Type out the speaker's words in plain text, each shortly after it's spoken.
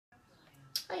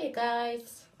Hiya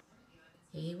guys,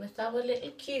 here with our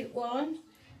little cute one,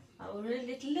 our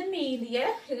little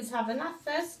Amelia, who's having her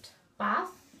first bath.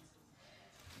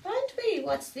 Aren't we?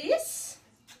 What's this?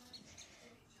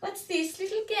 What's this,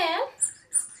 little girl?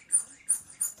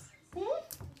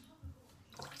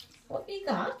 What we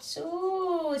got?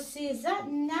 Oh, see, is that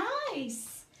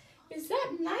nice? Is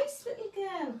that nice, little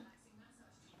girl?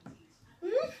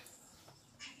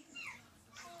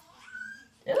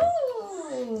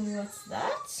 Oh, what's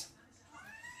that? Is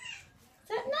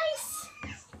that nice?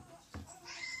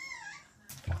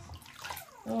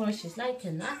 Oh, she's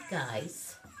liking that,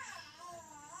 guys.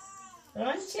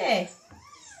 Aren't you?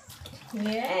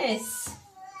 Yes.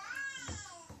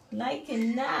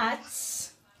 Liking that.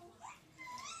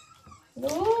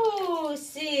 Oh,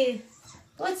 see.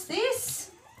 What's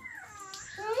this?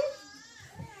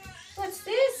 What's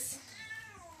this?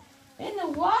 In the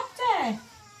water.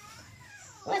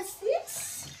 What's this?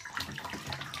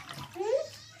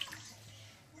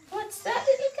 What's that,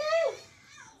 little girl?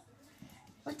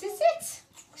 What is it?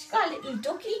 She's got a little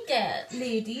ducky girl,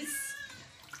 ladies.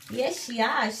 Yes, she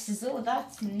has. She says, oh,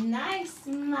 that's nice,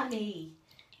 mummy.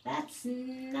 That's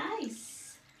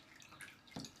nice.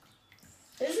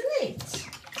 Isn't it?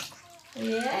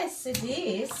 Yes, it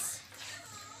is.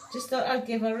 Just thought I'd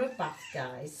give her a bath,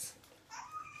 guys.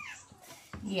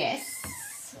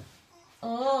 Yes.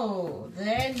 Oh,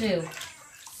 there now.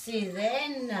 See,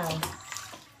 there now.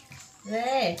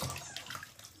 There.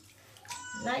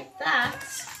 Like that.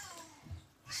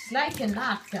 She's liking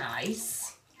that,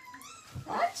 guys.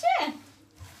 Aren't you?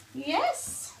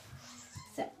 Yes.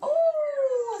 So,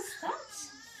 oh, what's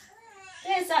that?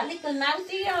 There's that little mouth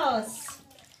of yours.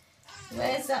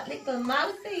 Where's that little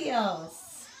mouth of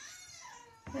yours?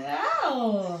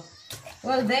 Oh.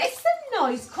 Well, there's some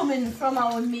noise coming from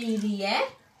our Amelia.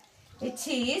 It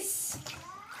is.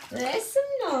 There's some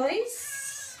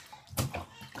noise.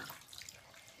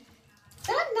 Is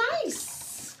that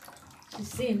nice? She's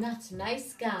saying that's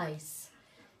nice, guys.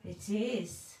 It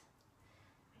is.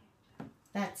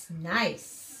 That's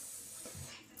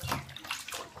nice.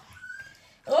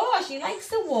 Oh, she likes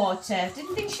the water.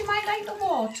 Didn't think she might like the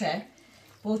water,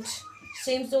 but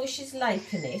seems though she's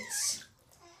liking it.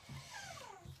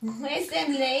 Where's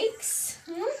them legs?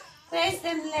 Where's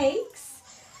them legs?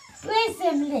 Where's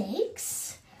them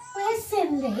legs? Where's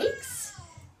them legs?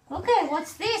 Okay,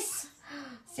 what's this?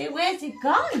 See, where's it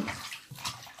gone?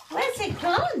 Where's it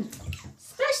gone?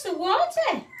 Splash the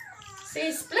water.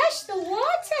 See, splash the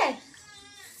water.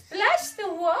 Splash the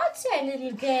water,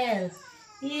 little girl.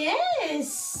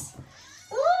 Yes.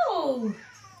 Oh,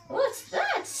 what's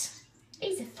that?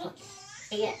 Is it fun?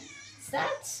 Yeah, is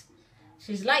that?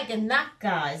 She's liking that,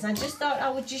 guys. I just thought I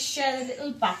would just share a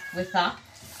little bath with her.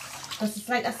 Because it's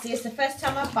like I say, it's the first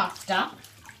time I've bathed her.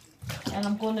 And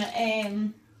I'm going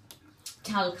to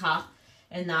talc her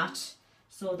and that.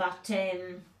 So that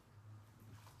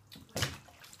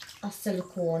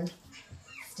silicone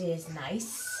stays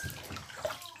nice.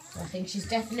 I think she's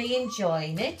definitely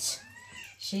enjoying it.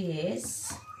 She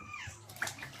is.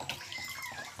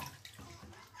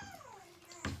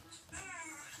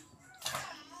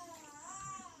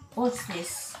 What's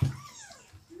this?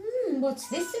 What's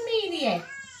this, Amelia?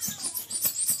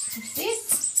 What's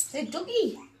this? The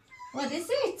doggy. What is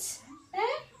it?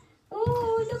 Eh?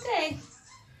 Oh, look at it.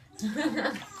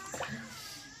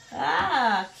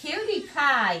 Ah, cutie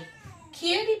pie.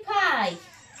 Cutie pie.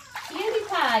 Cutie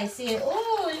pie. See,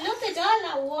 oh, look at all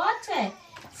that water.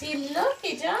 See, look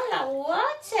at all that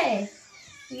water.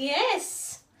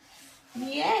 Yes.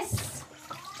 Yes.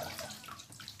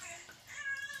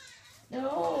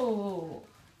 Oh.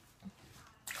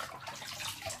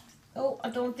 Oh, I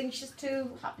don't think she's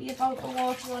too happy about the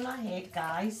water on her head,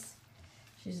 guys.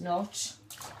 She's not.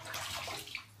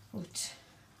 But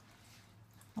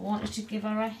I wanted to give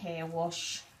her a hair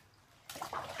wash.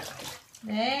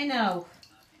 There now.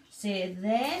 See,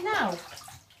 there now.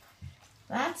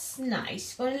 That's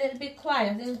nice. Got a little bit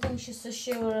quiet. I don't think she's so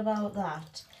sure about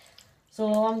that.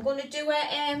 So I'm going to do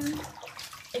a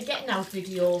getting out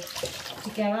video to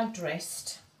get her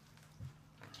dressed.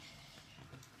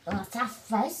 That's our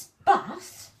first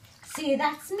bath. See,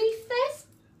 that's me first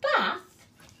bath.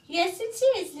 Yes, it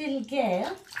is, little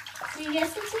girl. See,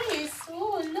 yes, it is.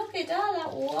 Oh, look at all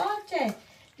that water.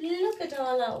 Look at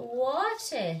all that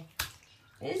water.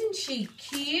 Isn't she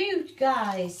cute,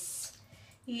 guys?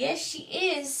 Yes, she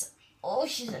is. Oh,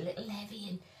 she's a little heavy.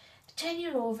 And turn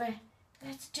you over.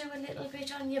 Let's do a little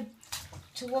bit on you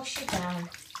to wash you down.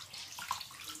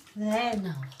 There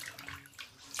now.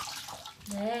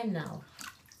 There now.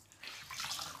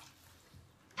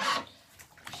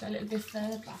 A little bit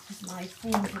further back because my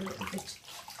phone's a little bit.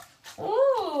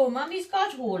 Oh, Mummy's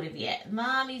got hold of you.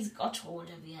 Mummy's got hold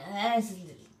of you. There's a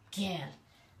little girl.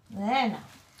 There now.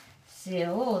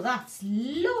 So, oh, that's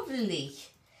lovely.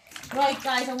 Right,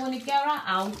 guys, I'm going to get her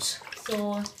out.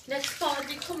 So, next part will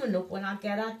be coming up when I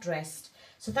get her dressed.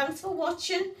 So, thanks for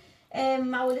watching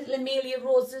our little Amelia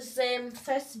Rose's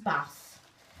first bath.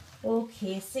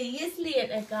 Okay, see you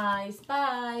later, guys.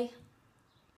 Bye.